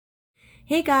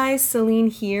Hey guys, Celine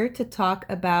here to talk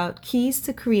about keys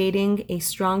to creating a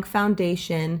strong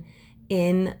foundation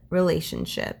in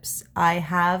relationships. I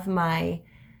have my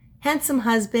handsome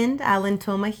husband, Alan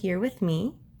Toma, here with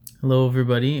me, Hello,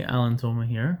 everybody. Alan Toma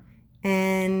here.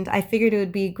 and I figured it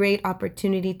would be a great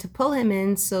opportunity to pull him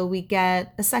in so we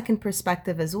get a second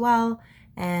perspective as well.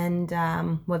 And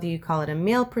whether you call it a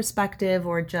male perspective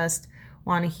or just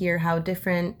want to hear how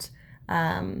different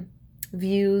um,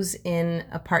 views in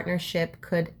a partnership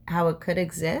how it could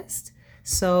exist.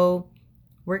 So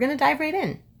we're going to dive right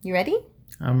in. You ready?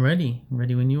 I'm ready.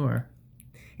 Ready when you are.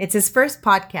 It's his first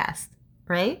podcast,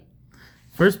 right?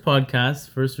 First podcast,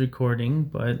 first recording,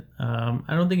 but I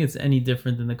don't think it's any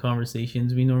different than the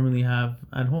conversations we normally have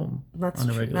at home That's on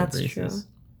a true. regular That's true. basis.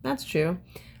 That's true.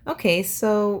 Okay,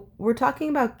 so we're talking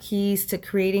about keys to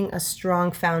creating a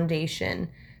strong foundation.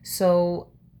 So,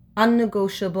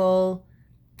 unnegotiable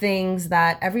things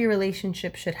that every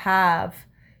relationship should have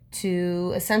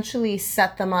to essentially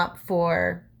set them up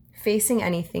for facing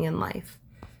anything in life.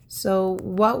 So,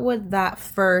 what would that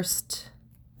first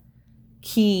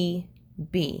key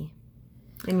be,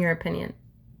 in your opinion?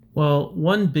 Well,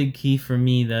 one big key for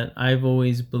me that I've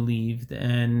always believed,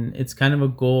 and it's kind of a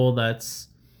goal that's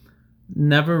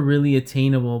never really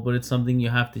attainable, but it's something you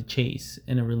have to chase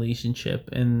in a relationship,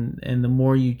 and the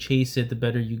more you chase it, the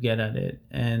better you get at it.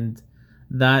 And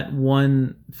that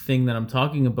one thing that I'm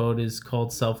talking about is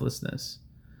called selflessness.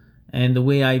 And the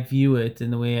way I view it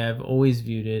and the way I've always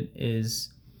viewed it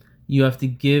is you have to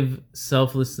give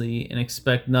selflessly and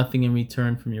expect nothing in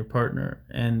return from your partner.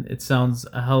 And it sounds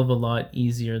a hell of a lot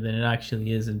easier than it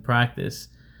actually is in practice,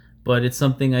 but it's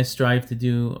something I strive to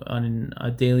do on a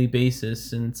daily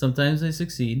basis. And sometimes I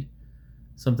succeed,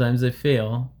 sometimes I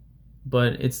fail,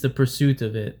 but it's the pursuit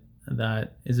of it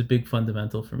that is a big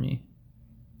fundamental for me.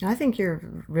 I think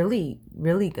you're really,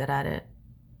 really good at it.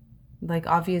 Like,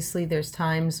 obviously, there's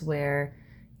times where,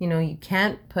 you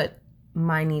can't put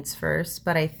my needs first,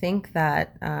 but I think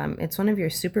that it's one of your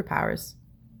superpowers.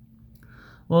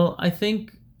 Well, I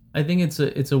think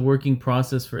it's a working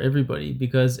process for everybody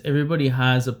because everybody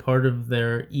has a part of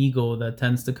their ego that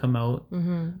tends to come out,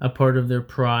 Mm-hmm. a part of their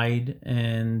pride,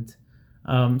 and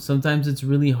sometimes it's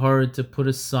really hard to put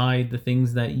aside the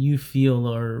things that you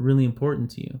feel are really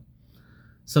important to you.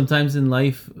 Sometimes in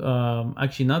life,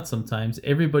 actually not sometimes,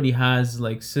 everybody has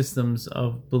like systems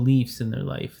of beliefs in their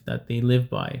life that they live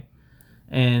by,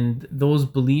 and those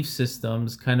belief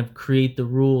systems kind of create the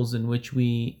rules in which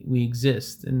we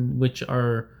exist, in which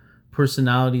our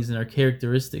personalities and our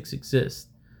characteristics exist.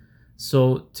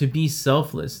 So to be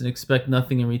selfless and expect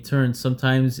nothing in return,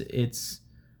 sometimes it's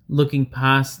looking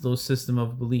past those system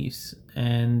of beliefs,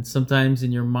 and sometimes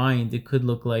in your mind it could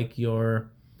look like you're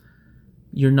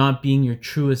not being your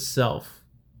truest self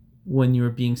when you're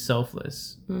being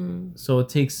selfless. Mm. So it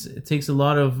takes a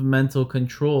lot of mental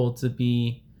control to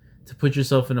put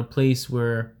yourself in a place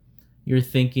where you're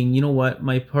thinking, you know what,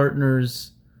 my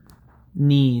partner's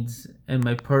needs and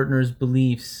my partner's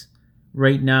beliefs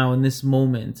right now in this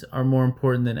moment are more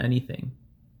important than anything.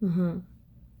 Mm-hmm.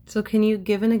 So, can you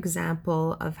give an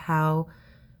example of how,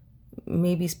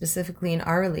 maybe specifically in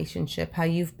our relationship, how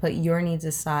you've put your needs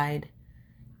aside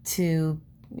to,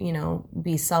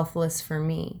 be selfless for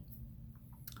me?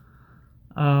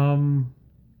 Um,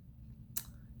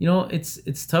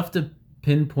 it's tough to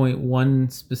pinpoint one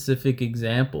specific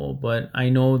example, but I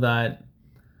know that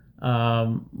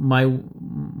my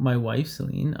wife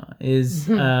Celine is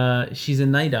she's a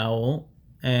night owl,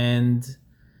 and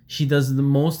she does the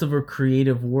most of her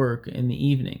creative work in the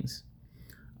evenings.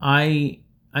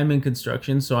 I'm in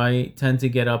construction, so I tend to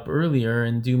get up earlier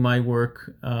and do my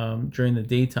work during the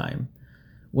daytime.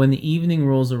 When the evening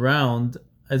rolls around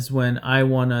is when I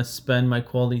want to spend my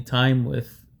quality time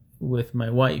with my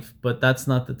wife, but that's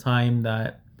not the time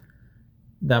that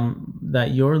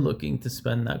you're looking to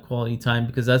spend that quality time,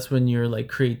 because that's when your like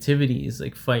creativity is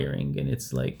like firing and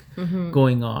it's like Mm-hmm.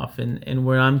 going off, and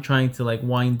where I'm trying to like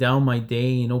wind down my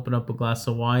day and open up a glass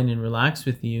of wine and relax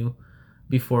with you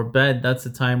before bed, that's the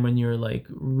time when you're like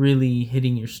really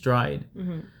hitting your stride.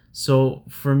 Mm-hmm. So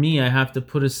for me, I have to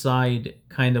put aside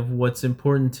kind of what's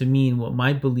important to me and what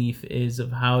my belief is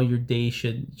of how your day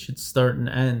should start and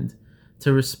end,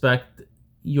 to respect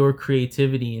your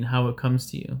creativity and how it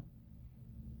comes to you.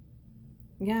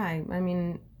 Yeah, I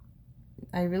mean,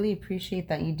 I really appreciate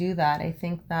that you do that. I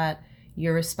think that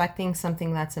you're respecting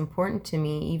something that's important to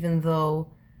me, even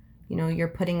though, you're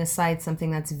putting aside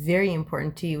something that's very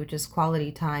important to you, which is quality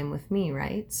time with me,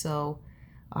 right? So,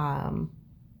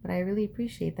 but I really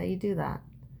appreciate that you do that.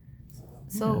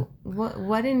 Yeah. So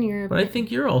what in your But I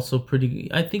think you're also pretty,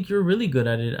 I think you're really good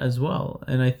at it as well.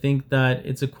 And I think that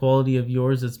it's a quality of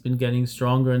yours that's been getting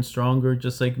stronger and stronger,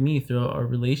 just like me, throughout our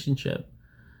relationship.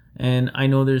 And I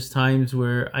know there's times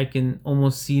where I can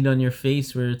almost see it on your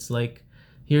face where it's like,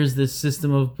 here's this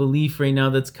system of belief right now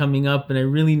that's coming up. And I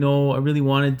really know, I really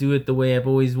want to do it the way I've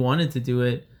always wanted to do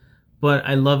it. But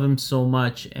I love him so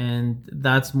much. And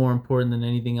that's more important than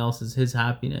anything else, is his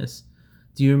happiness.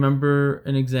 Do you remember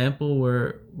an example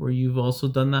where you've also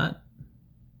done that?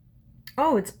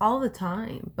 Oh, it's all the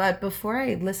time. But before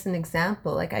I list an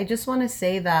example, like I just want to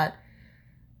say that,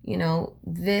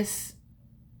 this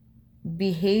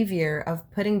behavior of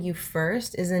putting you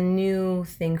first is a new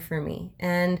thing for me.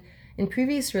 And in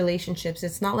previous relationships,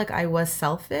 it's not like I was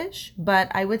selfish, but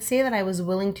I would say that I was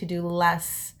willing to do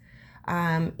less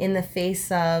in the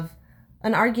face of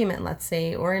an argument, let's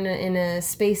say, or in a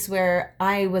space where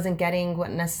I wasn't getting what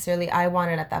necessarily I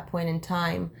wanted at that point in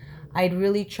time. I'd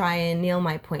really try and nail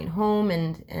my point home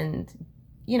and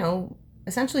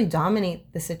essentially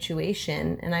dominate the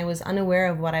situation. And I was unaware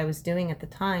of what I was doing at the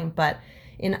time. But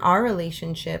in our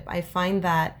relationship, I find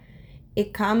that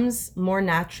it comes more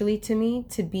naturally to me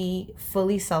to be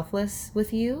fully selfless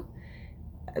with you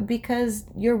because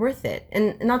you're worth it.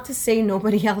 And not to say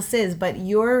nobody else is, but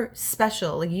you're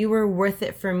special. Like you were worth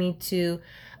it for me to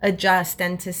adjust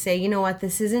and to say, you know what,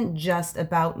 this isn't just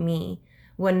about me.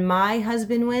 When my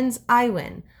husband wins, I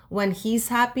win. When he's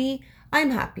happy,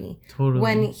 I'm happy. Totally.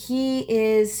 When he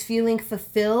is feeling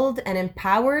fulfilled and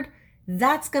empowered,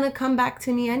 that's going to come back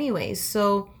to me anyways.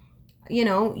 So,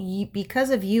 because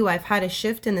of you, I've had a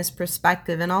shift in this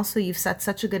perspective. And also you've set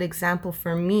such a good example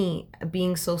for me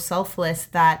being so selfless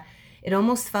that it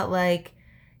almost felt like,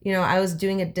 I was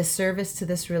doing a disservice to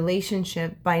this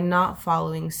relationship by not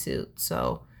following suit.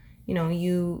 So,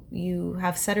 you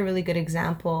have set a really good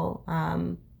example,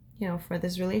 for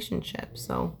this relationship.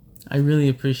 So I really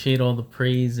appreciate all the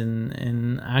praise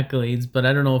and accolades, but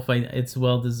I don't know if it's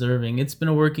well deserving. It's been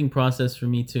a working process for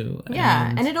me too.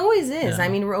 yeah, and it always is. Yeah. I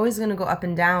mean, we're always going to go up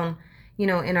and down, in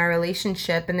our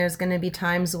relationship, and there's going to be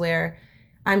times where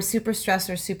I'm super stressed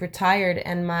or super tired,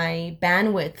 and my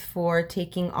bandwidth for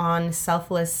taking on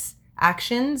selfless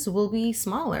actions will be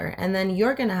smaller, and then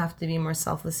you're going to have to be more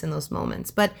selfless in those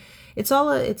moments. But it's all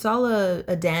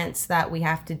a dance that we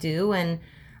have to do. And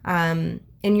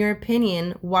in your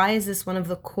opinion, why is this one of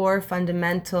the core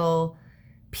fundamental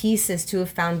pieces to a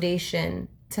foundation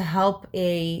to help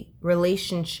a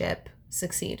relationship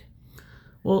succeed?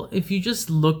 Well, if you just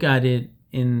look at it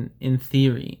in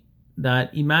theory,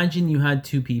 that imagine you had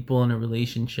two people in a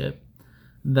relationship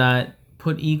that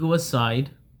put ego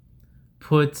aside,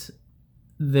 put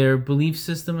their belief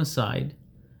system aside,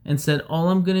 and said, all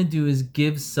I'm going to do is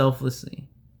give selflessly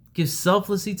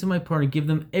to my partner, give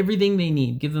them everything they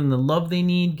need, give them the love they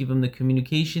need, give them the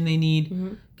communication they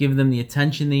need, give them the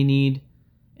attention they need.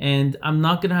 And I'm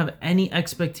not going to have any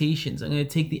expectations. I'm going to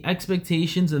take the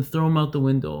expectations and throw them out the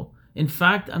window. In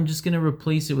fact, I'm just going to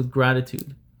replace it with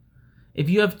gratitude. If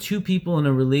you have two people in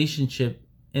a relationship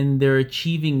and they're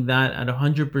achieving that at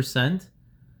 100%,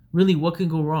 really, what can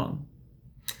go wrong?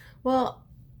 Well,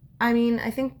 I mean, I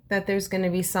think that there's going to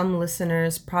be some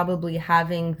listeners probably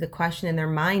having the question in their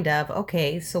mind of,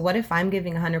 okay, so what if I'm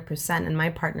giving 100% and my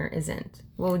partner isn't?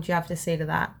 What would you have to say to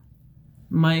that?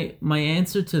 My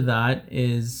answer to that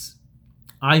is,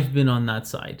 I've been on that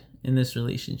side in this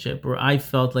relationship where I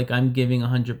felt like I'm giving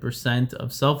 100%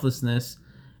 of selflessness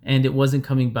and it wasn't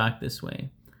coming back this way.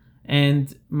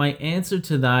 And my answer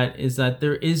to that is that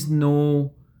there is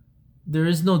no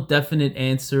definite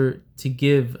answer to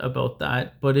give about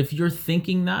that. But if you're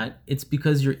thinking that, it's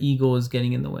because your ego is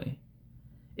getting in the way.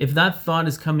 If that thought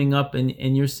is coming up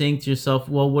and you're saying to yourself,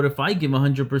 well, what if I give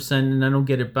 100% and I don't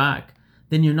get it back?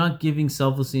 Then you're not giving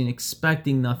selflessly and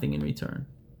expecting nothing in return.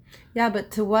 Yeah, but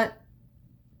to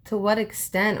what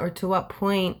extent or to what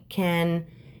point can,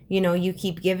 you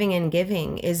keep giving and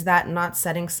giving? Is that not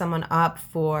setting someone up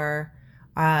for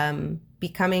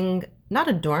becoming not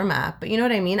a doormat, but you know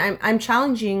what I mean? I'm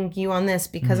challenging you on this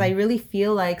because I really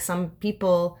feel like some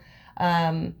people,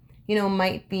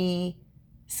 might be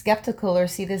skeptical or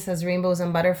see this as rainbows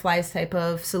and butterflies type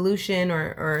of solution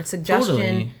or suggestion.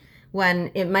 Totally.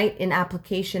 When it might in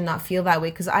application not feel that way.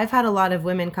 Because I've had a lot of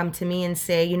women come to me and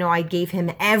say, I gave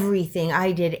him everything.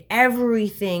 I did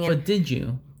everything. But did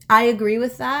you? I agree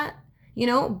with that,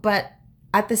 but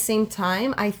at the same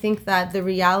time, I think that the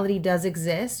reality does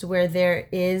exist where there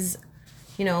is,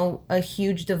 a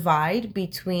huge divide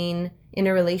in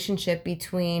a relationship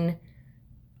between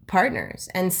partners,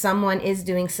 and someone is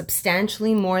doing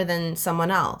substantially more than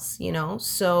someone else,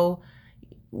 So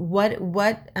what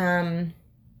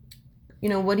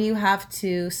what do you have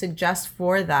to suggest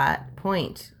for that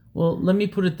point? Well, let me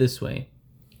put it this way.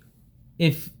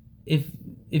 If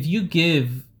you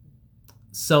give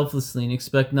selflessly and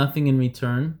expect nothing in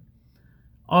return,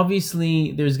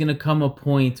 obviously there's going to come a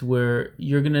point where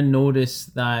you're going to notice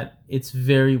that it's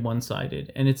very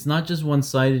one-sided, and it's not just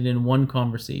one-sided in one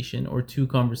conversation or two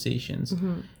conversations.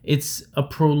 It's a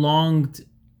prolonged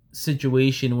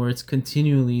situation where it's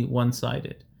continually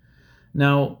one-sided.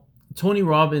 Now, Tony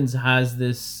Robbins has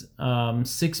this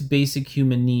 6 basic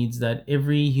human needs that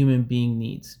every human being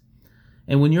needs.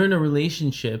 And when you're in a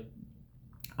relationship,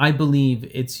 I believe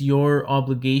it's your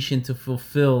obligation to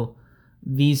fulfill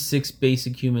these 6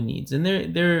 basic human needs. And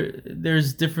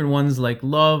there's different ones like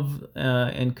love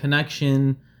and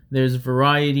connection. There's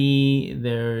variety.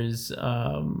 There's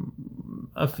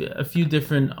a few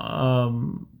different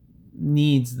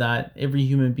needs that every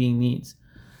human being needs.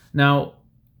 Now,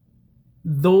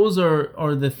 those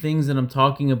are the things that I'm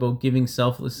talking about giving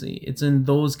selflessly. It's in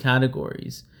those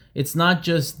categories. It's not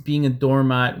just being a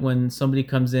doormat when somebody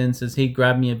comes in and says, hey,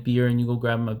 grab me a beer, and you go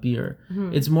grab them a beer.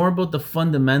 It's more about the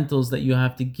fundamentals that you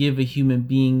have to give a human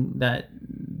being that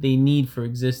they need for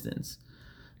existence.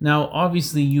 Now,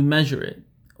 obviously, you measure it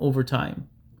over time,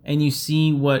 and you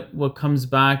see what comes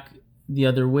back the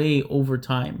other way over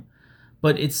time.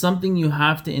 But it's something you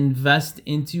have to invest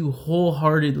into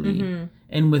wholeheartedly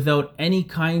and without any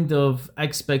kind of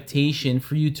expectation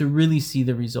for you to really see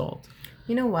the result.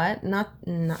 You know what? Not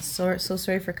so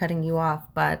sorry for cutting you off,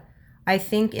 but I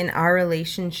think in our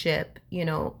relationship,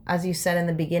 as you said in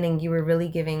the beginning, you were really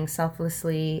giving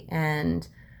selflessly, and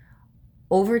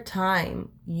over time,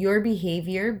 your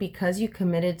behavior, because you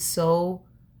committed so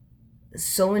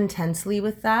intensely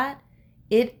with that,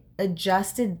 it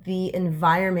adjusted the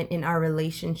environment in our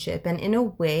relationship, and in a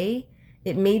way,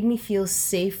 it made me feel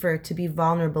safer to be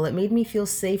vulnerable. It made me feel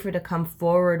safer to come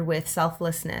forward with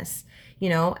selflessness.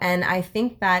 And I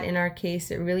think that in our case,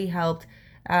 it really helped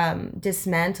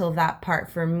dismantle that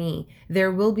part for me. There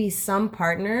will be some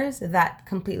partners that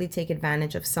completely take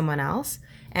advantage of someone else.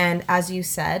 And as you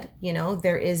said,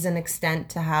 there is an extent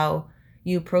to how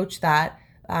you approach that.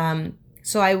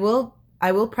 So I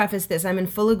will preface this. I'm in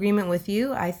full agreement with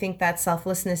you. I think that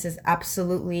selflessness is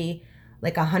absolutely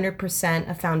like 100%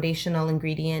 a foundational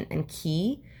ingredient and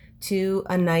key to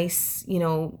a nice,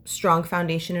 strong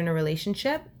foundation in a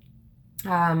relationship.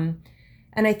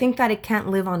 And I think that it can't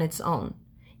live on its own.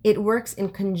 It works in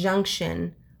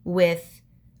conjunction with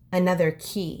another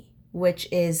key,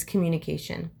 which is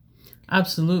communication.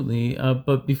 Absolutely.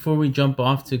 But before we jump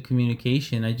off to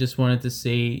communication, I just wanted to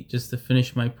say, just to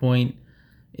finish my point,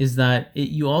 is that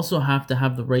you also have to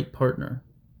have the right partner.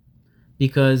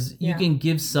 Because you can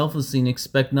give selflessly and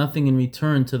expect nothing in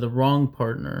return to the wrong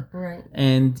partner. Right.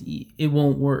 And it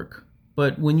won't work.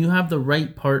 But when you have the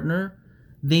right partner,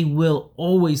 they will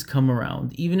always come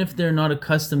around. Even if they're not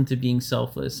accustomed to being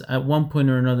selfless, at one point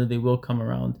or another, they will come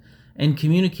around. And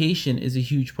communication is a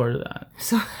huge part of that.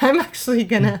 So I'm actually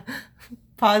going to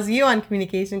pause you on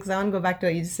communication because I want to go back to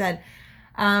what you just said.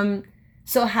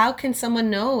 So how can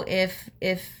someone know if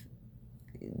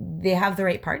they have the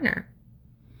right partner?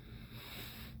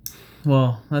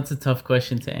 Well, that's a tough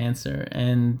question to answer.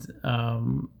 And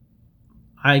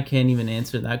I can't even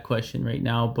answer that question right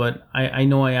now, but I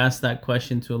know I asked that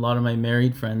question to a lot of my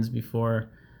married friends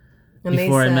before I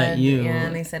met you. Yeah,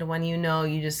 and they said, when you know,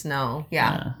 you just know.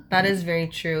 Yeah, that is very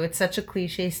true. It's such a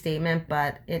cliche statement,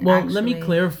 but let me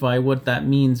clarify what that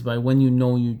means by when you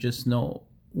know, you just know.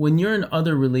 When you're in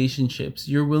other relationships,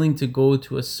 you're willing to go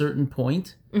to a certain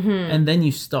point, and then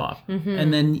you stop,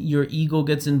 and then your ego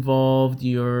gets involved,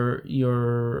 your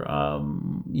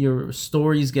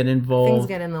stories get involved, things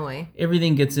get in the way,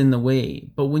 everything gets in the way.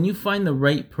 But when you find the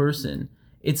right person,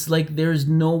 it's like there's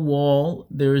no wall,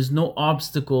 there is no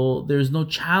obstacle, there's no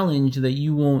challenge that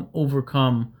you won't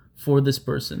overcome for this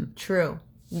person. True.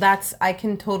 I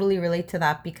can totally relate to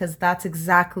that, because that's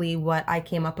exactly what I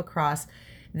came up across.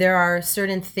 There are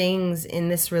certain things in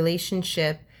this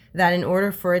relationship that in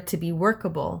order for it to be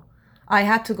workable, I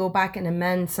had to go back and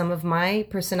amend some of my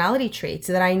personality traits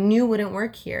that I knew wouldn't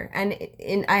work here.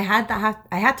 And I had to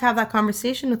have that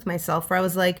conversation with myself where I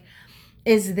was like,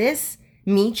 is this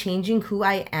me changing who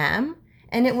I am?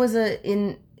 And it was a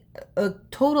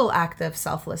total act of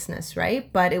selflessness, right?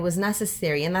 But it was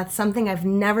necessary. And that's something I've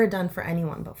never done for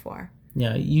anyone before.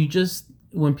 Yeah,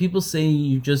 when people say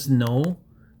you just know,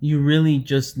 you really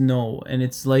just know. And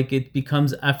it's like it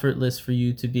becomes effortless for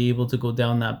you to be able to go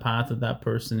down that path of that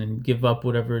person and give up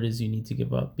whatever it is you need to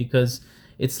give up, because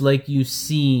it's like you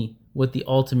see what the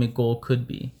ultimate goal could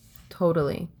be.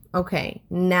 Totally. Okay,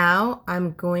 now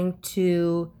I'm going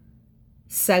to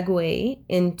segue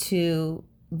into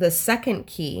the second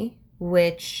key,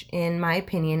 which in my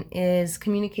opinion is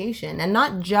communication, and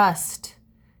not just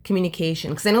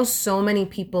communication, because I know so many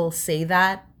people say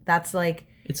that. That's like,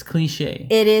 it's cliche.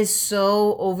 it is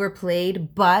so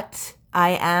overplayed, but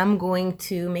I am going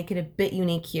to make it a bit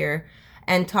unique here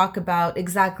and talk about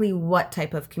exactly what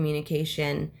type of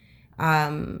communication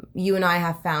you and I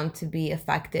have found to be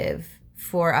effective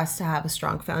for us to have a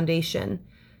strong foundation.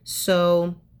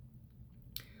 So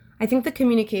I think the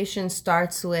communication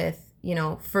starts with,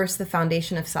 first the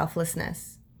foundation of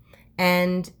selflessness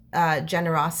and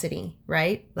generosity,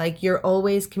 right? Like, you're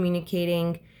always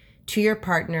communicating to your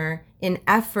partner in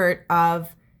effort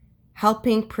of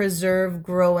helping preserve,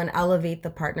 grow, and elevate the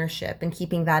partnership, and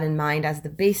keeping that in mind as the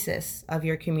basis of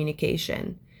your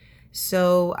communication.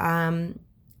 So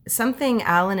something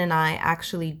Alan and I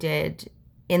actually did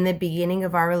in the beginning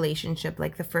of our relationship,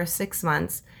 like the first 6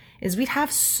 months, is we'd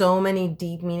have so many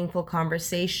deep, meaningful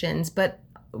conversations, but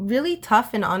really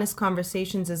tough and honest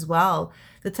conversations as well.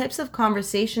 The types of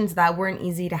conversations that weren't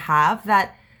easy to have,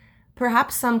 that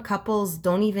perhaps some couples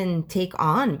don't even take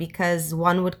on because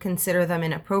one would consider them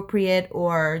inappropriate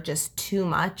or just too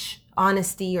much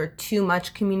honesty or too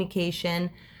much communication.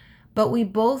 But we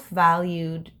both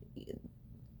valued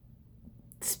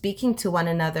speaking to one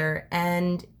another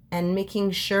and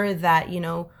making sure that,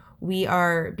 we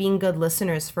are being good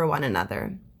listeners for one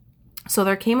another. So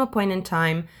there came a point in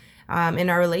time in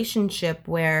our relationship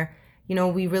where,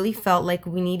 we really felt like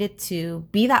we needed to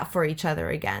be that for each other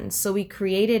again. So we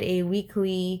created a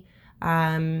weekly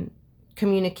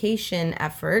communication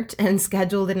effort and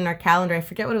scheduled it in our calendar. I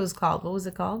forget what it was called. What was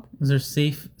it called? Was there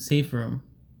safe room?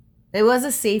 It was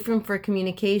a safe room for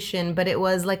communication, but it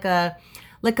was like a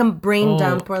brain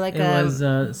dump, or like it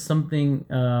was something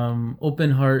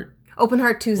Open Heart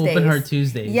Tuesdays. Open Heart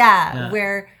Tuesdays. Yeah,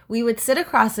 where we would sit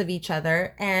across of each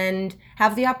other and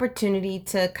have the opportunity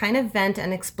to kind of vent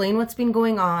and explain what's been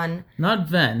going on. Not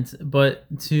vent, but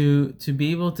to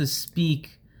be able to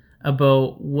speak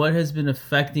about what has been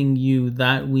affecting you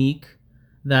that week,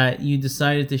 that you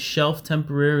decided to shelf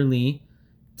temporarily,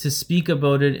 to speak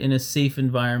about it in a safe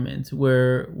environment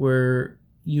where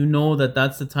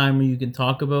that's the time where you can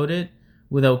talk about it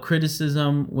without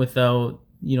criticism, without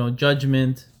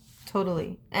judgment.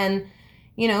 Totally. And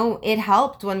it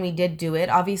helped when we did do it.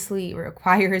 Obviously, it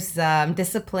requires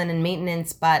discipline and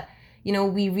maintenance, but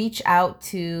we reach out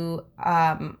to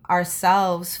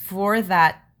ourselves for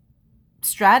that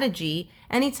strategy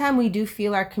anytime we do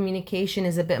feel our communication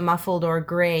is a bit muffled or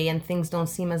gray and things don't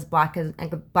seem as black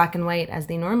and white as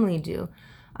they normally do.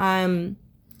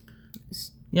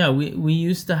 Yeah, we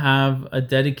used to have a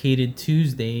dedicated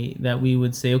Tuesday that we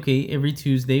would say, okay, every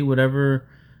Tuesday, whatever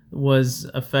was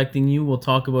affecting you, we'll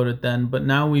talk about it then. But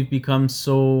now it's become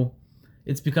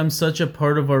such a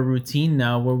part of our routine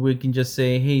now, where we can just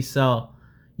say, hey, Sal,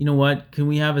 you know what, can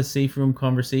we have a safe room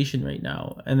conversation right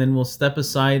now? And then we'll step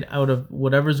aside out of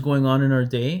whatever's going on in our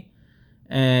day,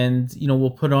 and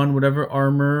we'll put on whatever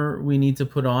armor we need to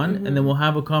put on, and then we'll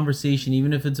have a conversation,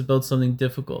 even if it's about something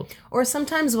difficult. Or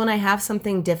sometimes when I have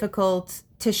something difficult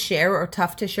to share or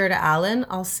tough to share to Alan,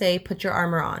 I'll say, put your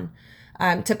armor on,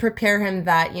 to prepare him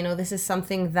that this is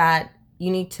something that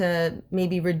you need to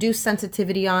maybe reduce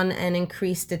sensitivity on and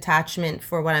increase detachment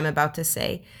for what I'm about to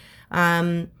say.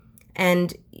 And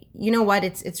you know what,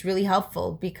 it's really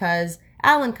helpful, because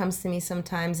Alan comes to me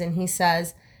sometimes and he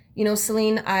says,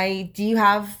 Celine, do you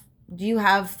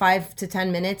have 5 to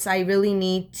 10 minutes? I really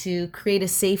need to create a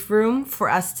safe room for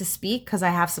us to speak, because I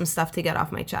have some stuff to get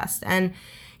off my chest. And,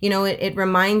 it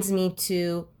reminds me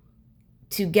to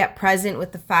get present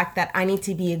with the fact that I need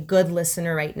to be a good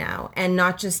listener right now, and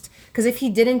not just, because if he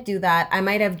didn't do that, I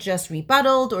might have just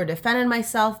rebutted or defended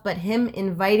myself, but him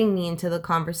inviting me into the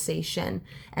conversation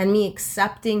and me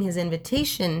accepting his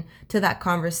invitation to that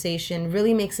conversation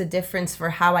really makes a difference for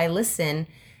how I listen.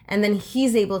 And then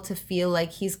he's able to feel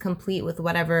like he's complete with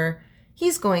whatever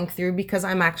he's going through because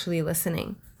I'm actually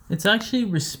listening. It's actually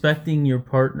respecting your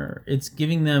partner. It's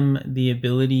giving them the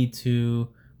ability to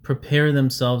prepare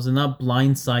themselves and not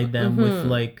blindside them with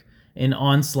like an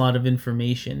onslaught of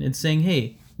information. It's saying,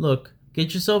 hey, look,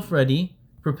 get yourself ready,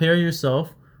 prepare yourself.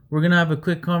 We're going to have a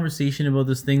quick conversation about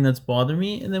this thing that's bothering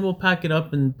me, and then we'll pack it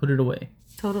up and put it away.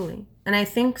 Totally. And I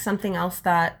think something else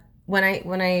that when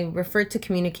I referred to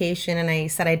communication and I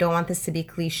said I don't want this to be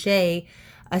cliche,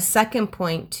 a second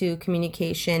point to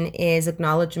communication is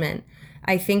acknowledgement.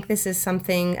 I think this is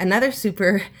something, another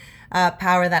super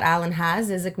power that Alan has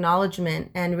is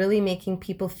acknowledgement, and really making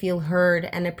people feel heard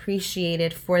and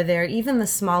appreciated for their even the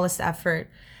smallest effort.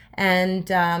 And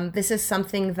this is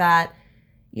something that,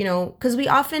 because we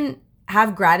often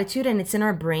have gratitude and it's in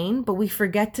our brain, but we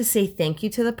forget to say thank you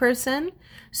to the person.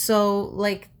 So,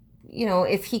 like,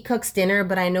 if he cooks dinner,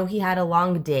 but I know he had a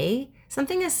long day,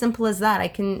 something as simple as that,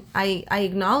 I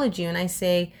acknowledge you and I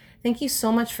say, thank you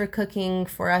so much for cooking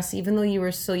for us, even though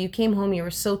you came home, you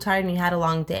were so tired and you had a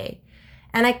long day.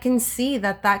 And I can see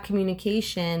that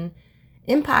communication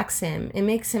impacts him. It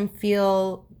makes him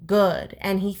feel good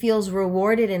and he feels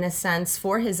rewarded in a sense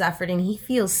for his effort and he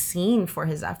feels seen for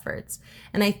his efforts.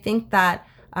 And I think that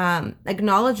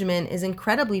acknowledgement is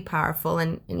incredibly powerful,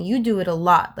 and you do it a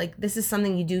lot. Like, this is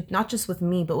something you do not just with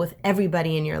me, but with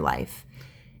everybody in your life.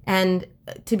 And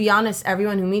to be honest,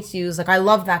 everyone who meets you is like, I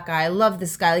love that guy. I love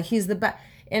this guy. Like, he's the best.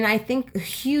 And I think a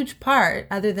huge part,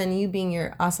 other than you being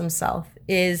your awesome self,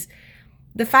 is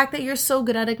the fact that you're so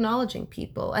good at acknowledging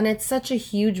people. And it's such a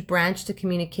huge branch to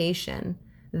communication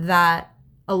that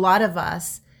a lot of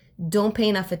us don't pay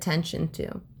enough attention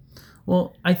to.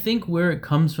 Well, I think where it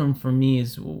comes from for me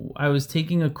is I was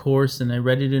taking a course and I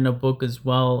read it in a book as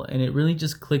well, and it really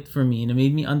just clicked for me and it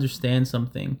made me understand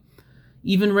something.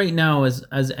 Even right now,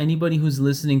 as anybody who's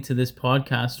listening to this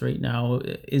podcast right now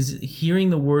is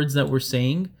hearing the words that we're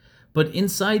saying, but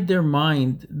inside their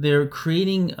mind, they're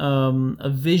creating a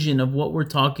vision of what we're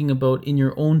talking about in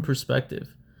your own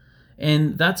perspective.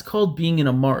 And that's called being in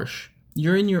a marsh.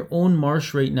 You're in your own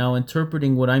marsh right now,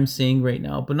 interpreting what I'm saying right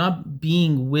now, but not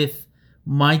being with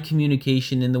my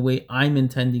communication in the way I'm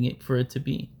intending it for it to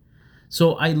be.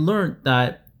 So I learned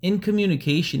that in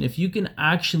communication, if you can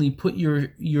actually put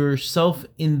yourself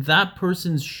in that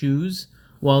person's shoes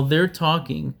while they're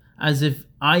talking, as if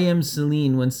I am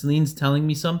Celine when Celine's telling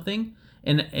me something,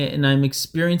 and I'm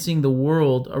experiencing the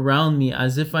world around me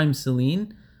as if I'm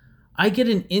Celine, I get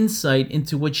an insight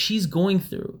into what she's going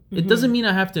through. Mm-hmm. It doesn't mean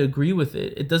I have to agree with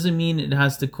it. It doesn't mean it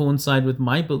has to coincide with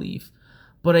my belief.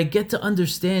 But I get to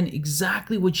understand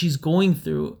exactly what she's going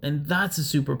through, and that's a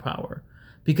superpower.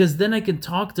 Because then I can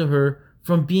talk to her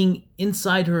from being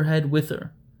inside her head with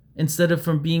her, instead of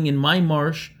from being in my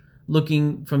marsh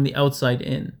looking from the outside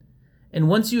in. And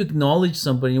once you acknowledge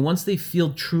somebody, and once they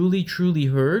feel truly, truly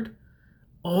heard,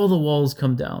 all the walls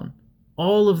come down.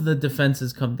 All of the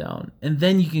defenses come down, and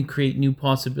then you can create new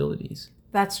possibilities.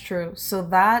 That's true. So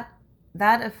that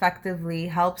effectively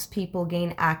helps people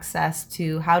gain access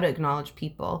to how to acknowledge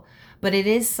people. But it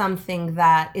is something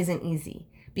that isn't easy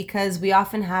because we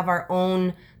often have our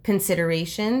own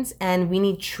considerations and we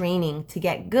need training to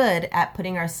get good at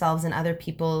putting ourselves in other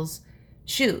people's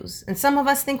shoes. And some of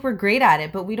us think we're great at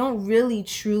it, but we don't really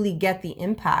truly get the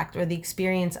impact or the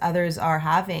experience others are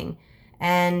having.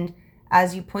 And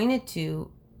as you pointed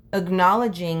to,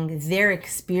 acknowledging their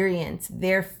experience,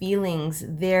 their feelings,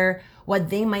 what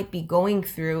they might be going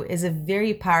through is a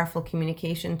very powerful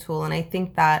communication tool. And I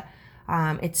think that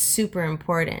it's super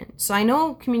important. So I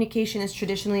know communication is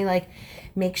traditionally like,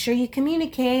 make sure you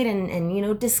communicate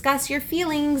and discuss your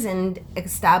feelings and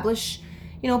establish,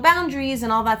 boundaries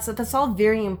and all that stuff. That's all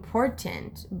very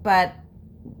important. But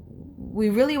we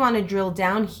really want to drill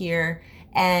down here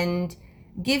and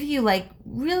give you like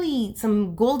really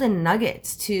some golden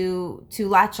nuggets to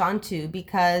latch onto,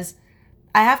 because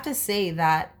I have to say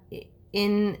that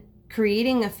in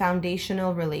creating a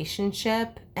foundational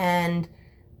relationship and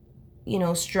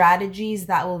strategies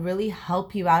that will really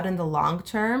help you out in the long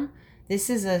term, this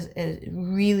is a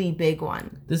really big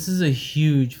one. This is a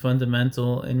huge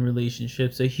fundamental in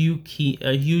relationships, a huge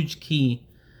key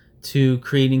to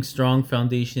creating strong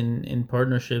foundation in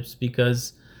partnerships,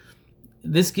 because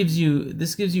this gives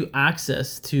you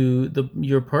access to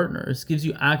your partner. This gives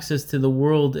you access to the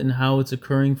world and how it's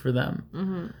occurring for them.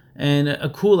 Mm-hmm. And a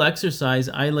cool exercise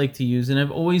I like to use, and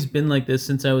I've always been like this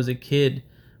since I was a kid,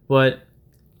 but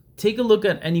take a look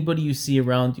at anybody you see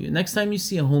around you. Next time you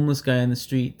see a homeless guy on the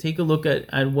street, take a look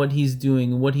at what he's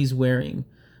doing, what he's wearing,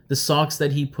 the socks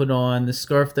that he put on, the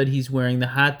scarf that he's wearing, the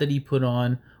hat that he put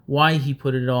on, why he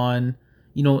put it on.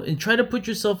 And try to put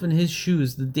yourself in his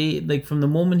shoes. The day, like from the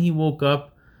moment he woke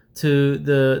up to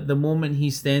the moment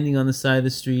he's standing on the side of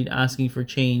the street asking for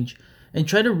change, and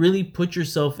try to really put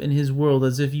yourself in his world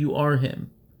as if you are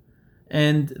him.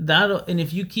 And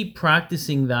if you keep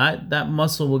practicing that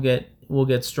muscle will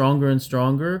get stronger and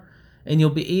stronger, and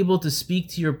you'll be able to speak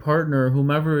to your partner,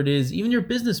 whomever it is, even your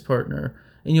business partner,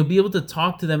 and you'll be able to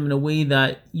talk to them in a way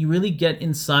that you really get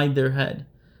inside their head.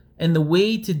 And the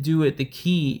way to do it, the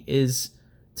key is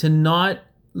to not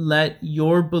let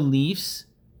your beliefs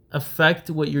affect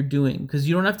what you're doing, because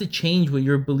you don't have to change what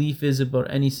your belief is about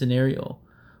any scenario,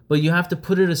 but you have to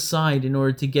put it aside in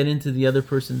order to get into the other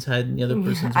person's head and the other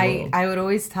person's world. I would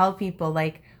always tell people,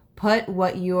 like, put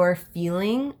what you're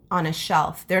feeling on a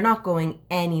shelf. They're not going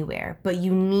anywhere, but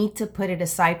you need to put it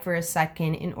aside for a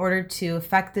second in order to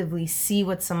effectively see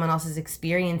what someone else is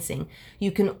experiencing.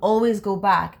 You can always go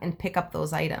back and pick up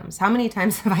those items. How many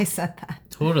times have I said that?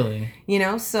 Totally.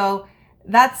 So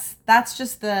that's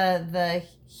just the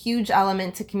huge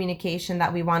element to communication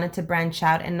that we wanted to branch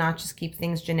out and not just keep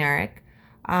things generic.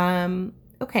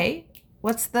 Okay,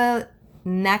 what's the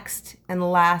next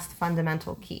and last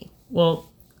fundamental key? Well,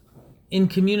 in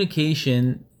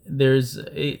communication,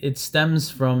 it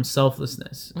stems from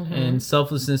selflessness, and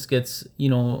selflessness gets,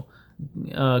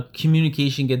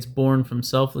 communication gets born from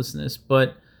selflessness,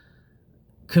 but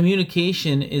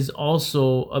communication is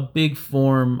also a big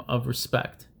form of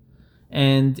respect.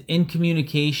 And in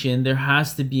communication, there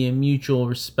has to be a mutual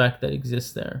respect that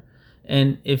exists there.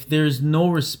 And if there's no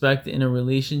respect in a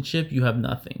relationship, you have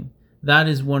nothing. That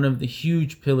is one of the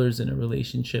huge pillars in a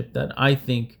relationship that I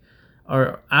think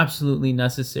are absolutely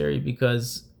necessary,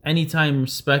 because anytime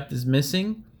respect is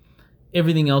missing,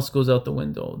 everything else goes out the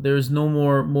window. There's no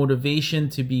more motivation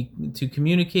to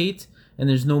communicate, and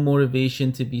there's no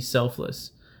motivation to be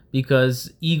selfless,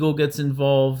 because ego gets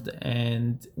involved,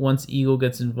 and once ego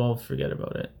gets involved, forget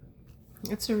about it.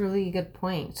 That's a really good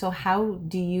point. So how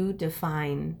do you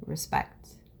define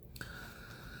respect?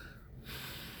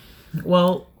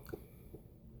 Well,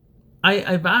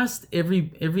 I've asked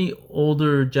every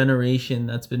older generation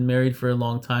that's been married for a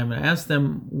long time, and I asked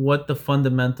them what the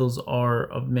fundamentals are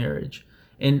of marriage.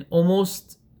 And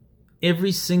almost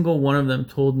every single one of them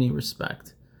told me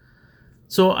respect.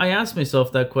 So I asked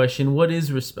myself that question: what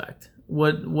is respect?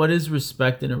 What is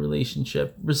respect in a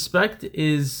relationship? Respect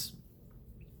is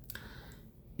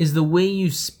the way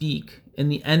you speak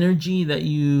and the energy that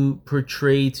you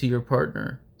portray to your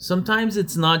partner. Sometimes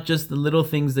it's not just the little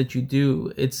things that you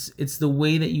do. It's the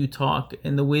way that you talk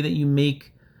and the way that you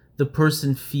make the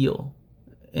person feel.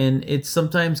 And it's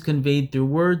sometimes conveyed through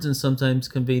words and sometimes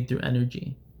conveyed through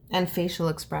energy. And facial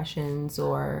expressions,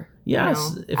 or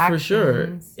yes, for actions.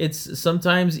 Sure. It's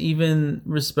sometimes even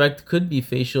respect could be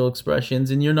facial expressions,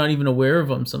 and you're not even aware of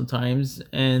them sometimes.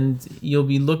 And you'll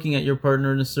be looking at your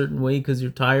partner in a certain way because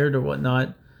you're tired or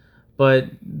whatnot, but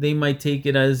they might take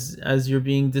it as you're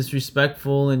being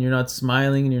disrespectful, and you're not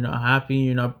smiling, and you're not happy, and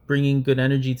you're not bringing good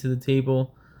energy to the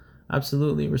table.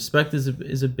 Absolutely, respect is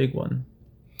a big one.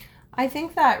 I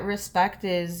think that respect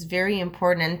is very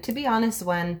important, and to be honest,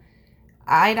 when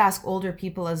I'd ask older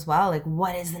people as well, like,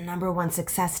 what is the number one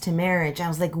success to marriage? I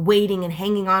was like waiting and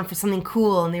hanging on for something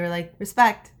cool, and they were like,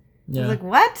 respect. Yeah. I was like,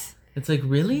 what? It's like,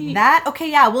 really? That? Okay,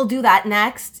 yeah, we'll do that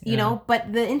next,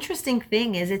 But the interesting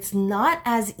thing is, it's not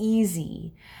as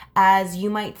easy as you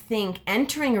might think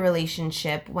entering a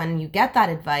relationship when you get that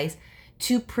advice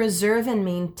to preserve and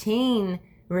maintain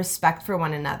respect for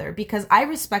one another. Because I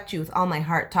respect you with all my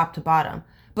heart, top to bottom.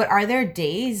 But are there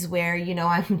days where,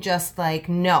 I'm just like,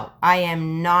 no, I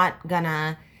am not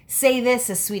gonna say this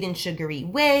a sweet and sugary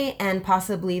way, and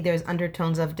possibly there's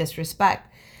undertones of disrespect.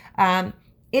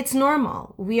 It's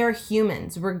normal. We are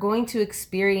humans. We're going to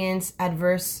experience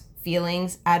adverse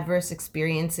feelings, adverse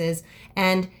experiences,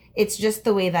 and it's just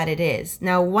the way that it is.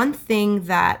 Now, one thing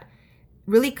that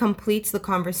really completes the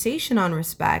conversation on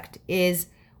respect is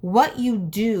what you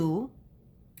do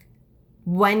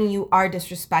when you are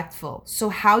disrespectful. So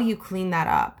how you clean that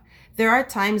up. There are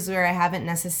times where I haven't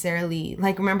necessarily,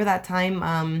 remember that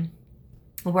time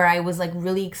where I was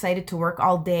really excited to work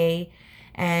all day,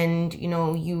 and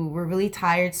you were really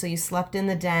tired, so you slept in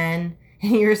the den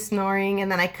and you were snoring, and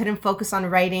then I couldn't focus on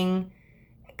writing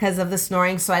because of the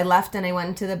snoring, so I left and I went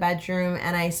into the bedroom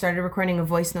and I started recording a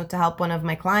voice note to help one of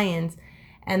my clients.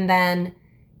 And then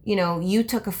you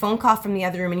took a phone call from the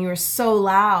other room and you were so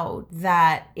loud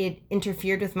that it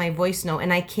interfered with my voice note.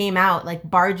 And I came out,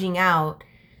 barging out,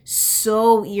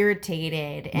 so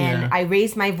irritated. And I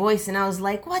raised my voice and I was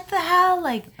like, what the hell?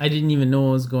 I didn't even know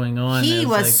what was going on. He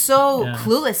was so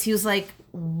clueless. He was like,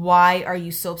 why are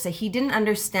you so upset? He didn't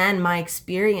understand my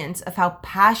experience of how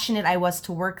passionate I was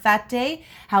to work that day,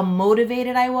 how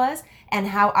motivated I was, and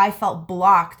how I felt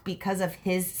blocked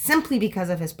simply because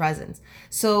of his presence.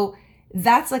 So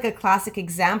that's a classic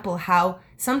example how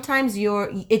sometimes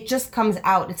it just comes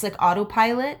out. It's like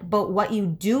autopilot, but what you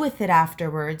do with it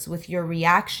afterwards, with your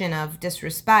reaction of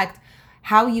disrespect,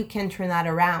 how you can turn that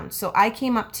around. So I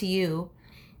came up to you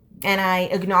and I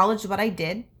acknowledged what I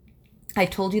did. I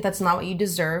told you that's not what you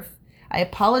deserve. I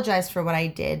apologized for what I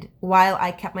did while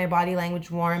I kept my body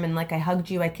language warm, and I hugged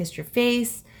you, I kissed your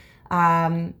face.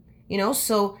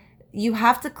 So you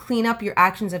have to clean up your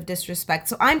actions of disrespect.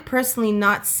 So I'm personally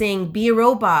not saying be a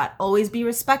robot, always be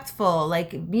respectful.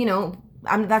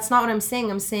 That's not what I'm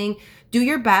saying. I'm saying do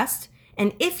your best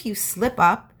And if you slip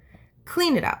up,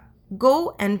 clean it up.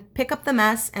 Go and pick up the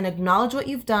mess and acknowledge what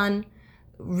you've done.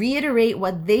 Reiterate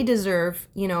what they deserve,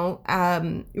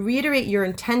 reiterate your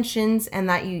intentions and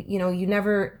that you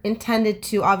never intended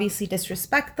to obviously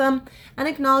disrespect them, and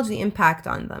acknowledge the impact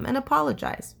on them and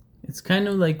apologize. It's kind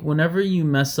of like whenever you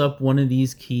mess up one of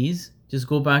these keys, just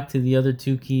go back to the other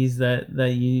two keys that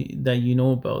you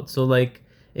know about. So like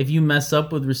if you mess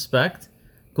up with respect,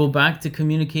 go back to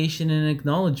communication and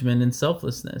acknowledgement and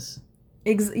selflessness.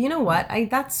 You know what?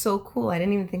 That's so cool. I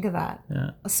didn't even think of that.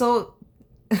 Yeah. So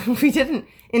we didn't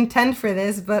intend for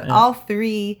this, but all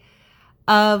three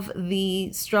of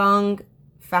the strong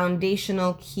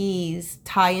foundational keys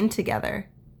tie in together.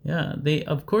 Yeah,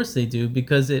 of course they do,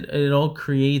 because it all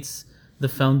creates the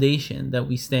foundation that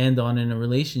we stand on in a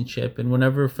relationship. And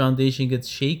whenever a foundation gets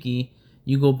shaky,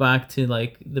 you go back to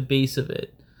like the base of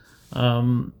it.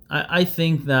 I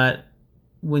think that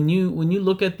when you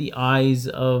look at the eyes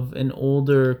of an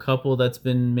older couple that's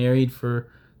been married for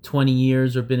 20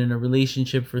 years or been in a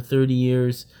relationship for 30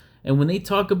 years, and when they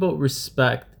talk about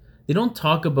respect, they don't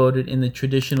talk about it in the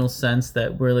traditional sense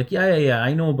that we're like, yeah,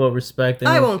 I know about respect.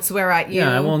 I won't swear at you.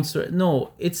 Yeah, I won't swear.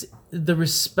 No, it's the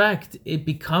respect. It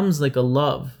becomes like a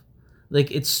love. Like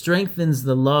it strengthens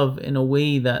the love in a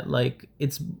way that like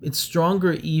it's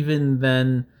stronger even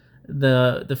than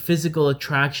the physical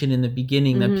attraction in the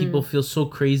beginning that people feel so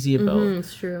crazy about.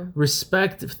 It's true.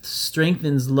 Respect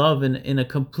strengthens love in a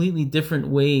completely different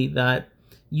way, that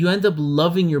you end up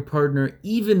loving your partner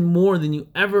even more than you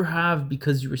ever have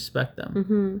because you respect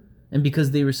them and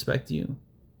because they respect you.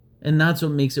 And that's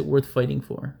what makes it worth fighting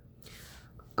for.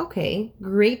 Okay,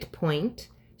 great point.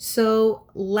 So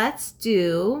let's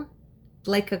do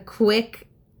like a quick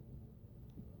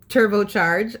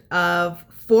turbocharge of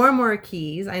 4 more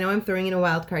keys. I know I'm throwing in a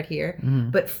wild card here,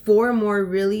 but 4 more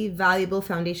really valuable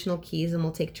foundational keys, and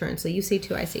we'll take turns. So you say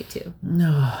 2, I say 2.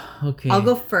 No, okay. I'll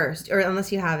go first, or unless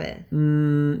you have it.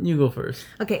 You go first.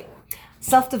 Okay,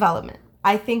 self-development.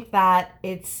 I think that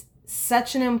it's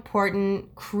such an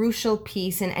important, crucial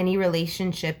piece in any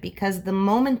relationship, because the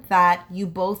moment that you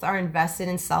both are invested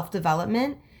in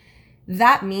self-development,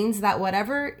 that means that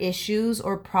whatever issues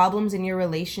or problems in your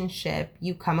relationship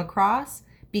you come across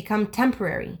become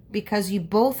temporary, because you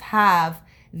both have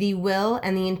the will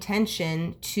and the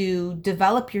intention to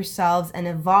develop yourselves and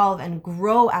evolve and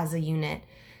grow as a unit.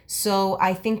 So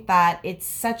I think that it's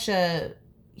such a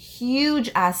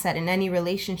huge asset in any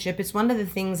relationship. It's one of the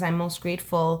things I'm most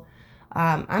grateful.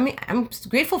 I'm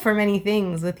grateful for many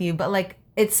things with you, but like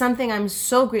it's something I'm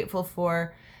so grateful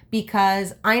for,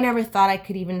 because I never thought I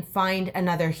could even find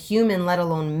another human, let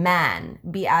alone man,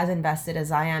 be as invested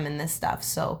as I am in this stuff.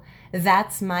 So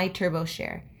that's my turbo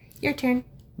share. Your turn.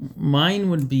 Mine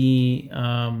would be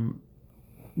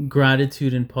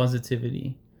gratitude and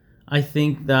positivity. I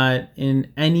think that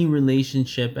in any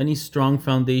relationship, any strong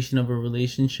foundation of a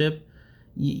relationship,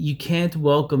 you can't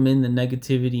welcome in the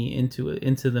negativity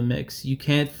into the mix. You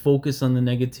can't focus on the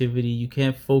negativity. You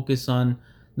can't focus on,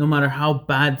 no matter how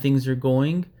bad things are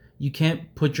going, you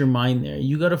can't put your mind there.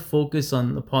 You got to focus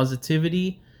on the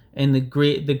positivity and the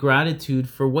gratitude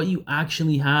for what you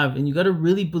actually have, and you got to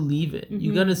really believe it.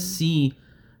 You got to see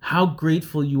how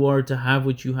grateful you are to have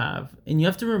what you have, and you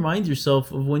have to remind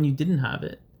yourself of when you didn't have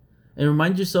it, and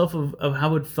remind yourself of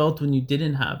how it felt when you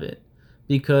didn't have it,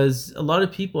 because a lot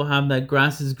of people have that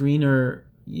grass is greener,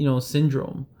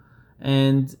 syndrome.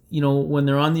 And, when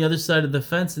they're on the other side of the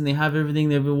fence and they have everything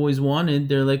they've always wanted,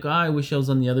 they're like, I wish I was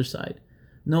on the other side.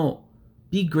 No,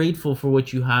 be grateful for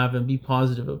what you have and be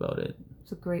positive about it.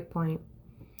 It's a great point.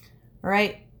 All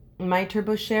right. My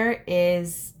turbo share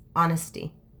is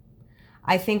honesty.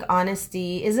 I think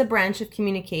honesty is a branch of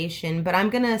communication, but I'm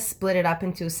going to split it up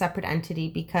into a separate entity,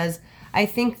 because I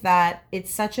think that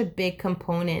it's such a big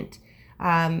component.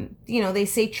 They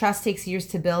say trust takes years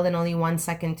to build and only 1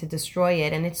 second to destroy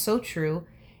it. And it's so true.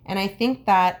 And I think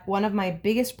that one of my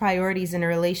biggest priorities in a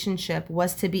relationship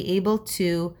was to be able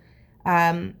to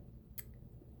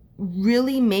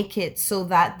really make it so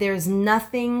that there's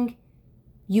nothing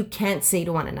you can't say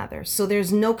to one another. So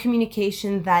there's no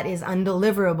communication that is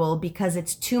undeliverable because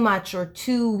it's too much or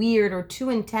too weird or too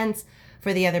intense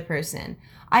for the other person.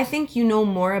 I think you know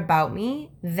more about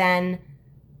me than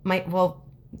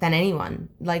anyone,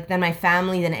 than my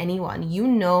family, than anyone. You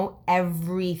know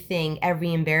everything,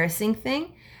 every embarrassing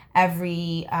thing,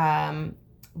 every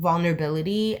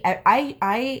vulnerability.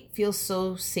 I feel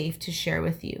so safe to share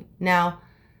with you. Now,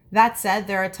 that said,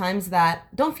 there are times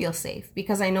that don't feel safe,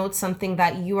 because I know it's something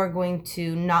that you are going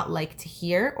to not like to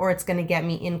hear, or it's going to get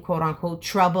me in quote unquote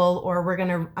trouble, or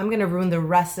I'm going to ruin the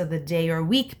rest of the day or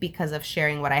week because of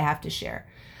sharing what I have to share.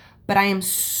 But I am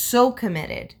so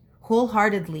committed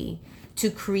wholeheartedly to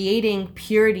creating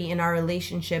purity in our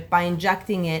relationship by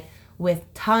injecting it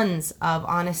with tons of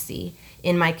honesty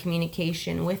in my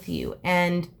communication with you.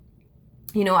 And,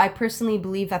 you know, I personally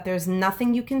believe that there's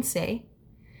nothing you can say,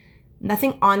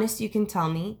 nothing honest you can tell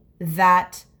me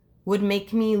that would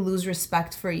make me lose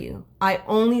respect for you. I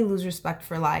only lose respect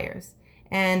for liars.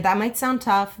 And that might sound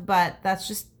tough, but that's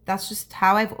just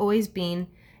how I've always been.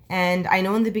 And I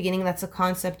know in the beginning that's a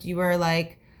concept you were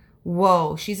like,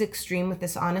 whoa, she's extreme with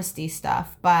this honesty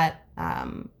stuff. But,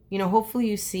 you know, hopefully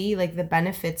you see like the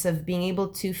benefits of being able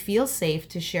to feel safe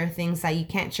to share things that you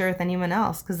can't share with anyone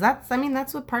else. Because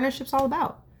that's what partnership's all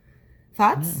about.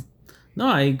 Thoughts? Yeah. No,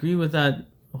 I agree with that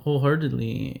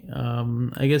wholeheartedly.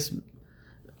 I guess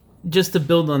just to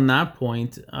build on that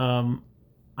point,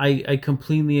 I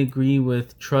completely agree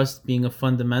with trust being a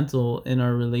fundamental in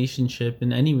our relationship,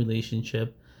 in any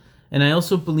relationship. And I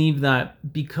also believe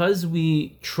that because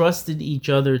we trusted each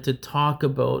other to talk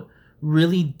about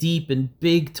really deep and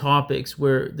big topics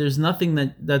where there's nothing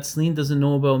that Celine doesn't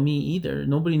know about me either.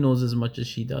 Nobody knows as much as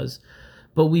she does.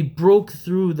 But we broke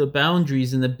through the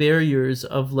boundaries and the barriers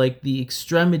of like the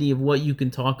extremity of what you can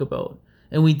talk about.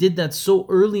 And we did that so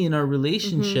early in our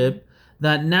relationship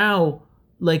that now,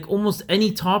 like almost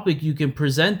any topic you can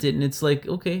present it and it's like,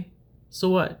 okay, so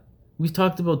what? We've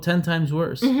talked about 10 times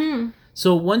worse.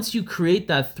 So once you create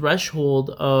that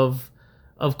threshold of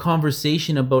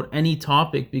conversation about any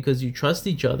topic because you trust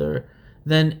each other,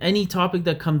 then any topic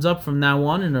that comes up from now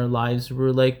on in our lives,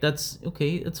 we're like, that's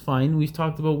okay, it's fine. We've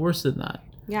talked about worse than that.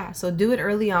 Yeah, so do it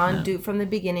early on, do it from the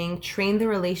beginning, train the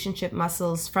relationship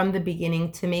muscles from the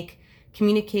beginning to make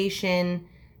communication,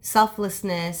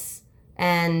 selflessness,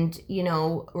 and, you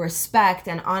know, respect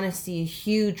and honesty a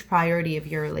huge priority of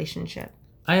your relationship.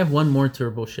 I have one more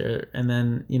turbo share, and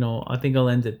then, you know, I think I'll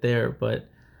end it there. But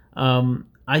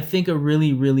I think a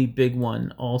really, really big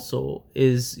one also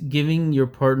is giving your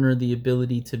partner the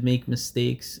ability to make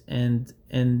mistakes and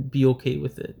be okay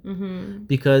with it.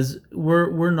 Because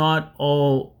we're not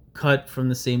all cut from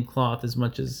the same cloth as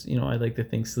much as, you know, I like to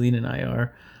think Celine and I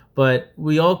are. But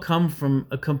we all come from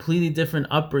a completely different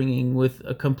upbringing with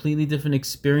a completely different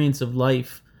experience of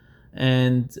life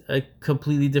and a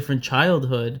completely different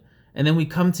childhood. And then we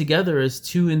come together as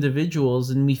two individuals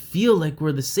and we feel like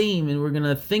we're the same and we're going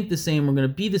to think the same, we're going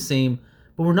to be the same,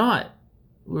 but we're not.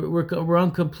 We're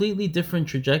on completely different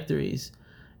trajectories.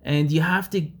 And you have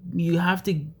to have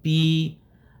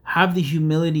the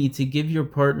humility to give your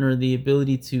partner the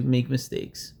ability to make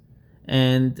mistakes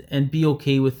and be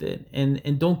okay with it.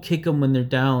 And don't kick them when they're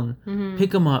down.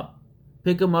 Pick them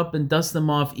up and dust them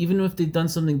off, even if they've done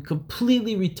something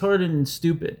completely retarded and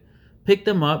stupid. Pick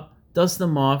them up, dust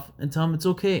them off, and tell them it's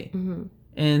okay.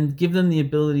 And give them the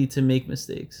ability to make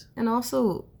mistakes. And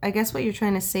also, I guess what you're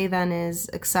trying to say then is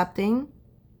accepting,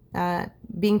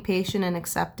 being patient and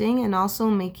accepting, and also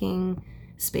making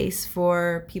space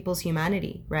for people's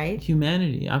humanity, right?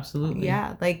 Humanity, absolutely.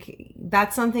 Yeah, like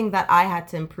that's something that I had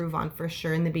to improve on for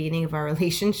sure in the beginning of our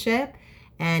relationship.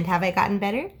 And have I gotten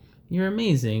better? You're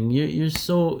amazing. You're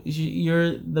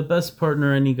the best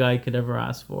partner any guy could ever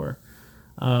ask for.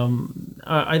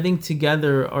 I think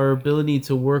together our ability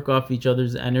to work off each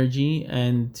other's energy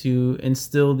and to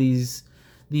instill these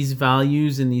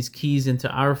values and these keys into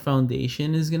our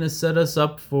foundation is going to set us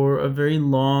up for a very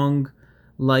long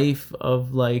life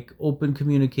of like open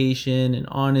communication and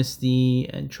honesty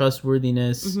and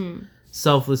trustworthiness,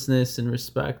 selflessness and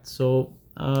respect. So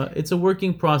it's a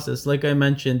working process. Like I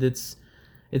mentioned, it's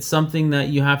something that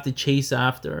you have to chase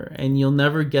after, and you'll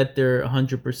never get there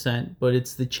 100%, but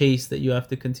it's the chase that you have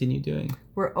to continue doing.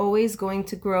 We're always going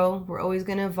to grow. We're always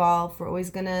going to evolve. We're always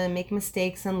going to make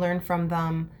mistakes and learn from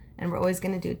them, and we're always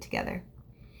going to do it together.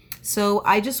 So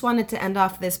I just wanted to end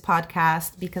off this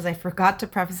podcast because I forgot to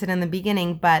preface it in the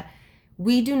beginning, but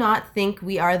we do not think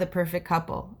we are the perfect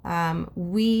couple.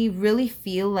 We really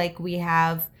feel like we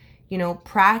have, you know,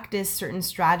 practiced certain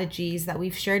strategies that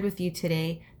we've shared with you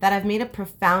today that have made a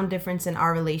profound difference in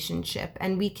our relationship.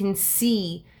 And we can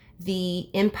see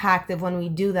the impact of when we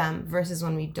do them versus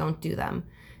when we don't do them.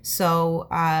 So,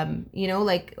 you know,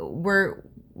 like we're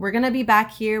going to be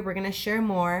back here. We're going to share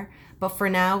more. But for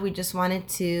now, we just wanted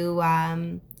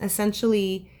to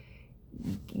essentially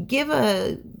give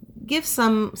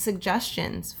some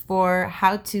suggestions for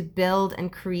how to build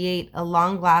and create a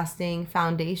long-lasting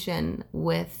foundation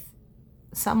with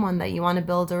someone that you want to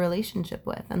build a relationship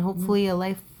with, and hopefully a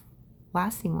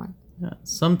life-lasting one. Yeah.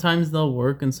 Sometimes they'll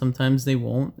work and sometimes they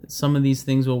won't. Some of these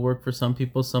things will work for some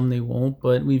people, some they won't,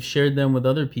 but we've shared them with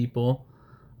other people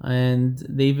and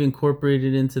they've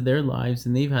incorporated into their lives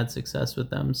and they've had success with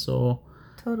them. So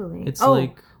totally. It's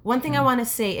like One thing I want to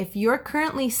say, if you're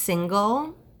currently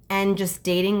single and just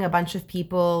dating a bunch of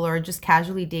people or just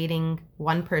casually dating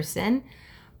one person,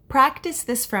 practice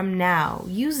this from now.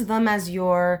 Use them as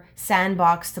your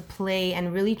sandbox to play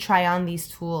and really try on these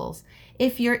tools.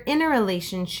 If you're in a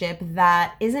relationship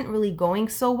that isn't really going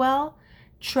so well,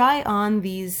 try on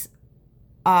these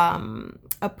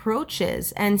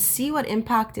approaches and see what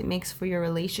impact it makes for your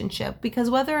relationship. Because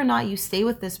whether or not you stay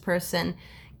with this person,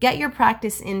 get your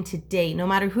practice in today, no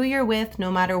matter who you're with,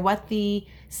 no matter what the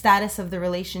status of the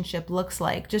relationship looks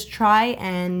like. Just try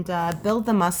and build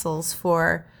the muscles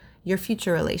for your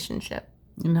future relationship.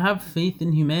 And have faith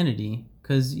in humanity,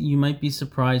 because you might be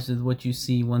surprised with what you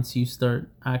see once you start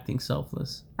acting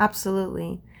selfless.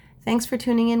 Absolutely. Thanks for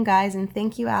tuning in, guys, and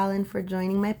thank you, Alan, for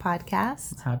joining my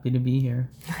podcast. Happy to be here.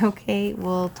 Okay,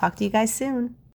 we'll talk to you guys soon.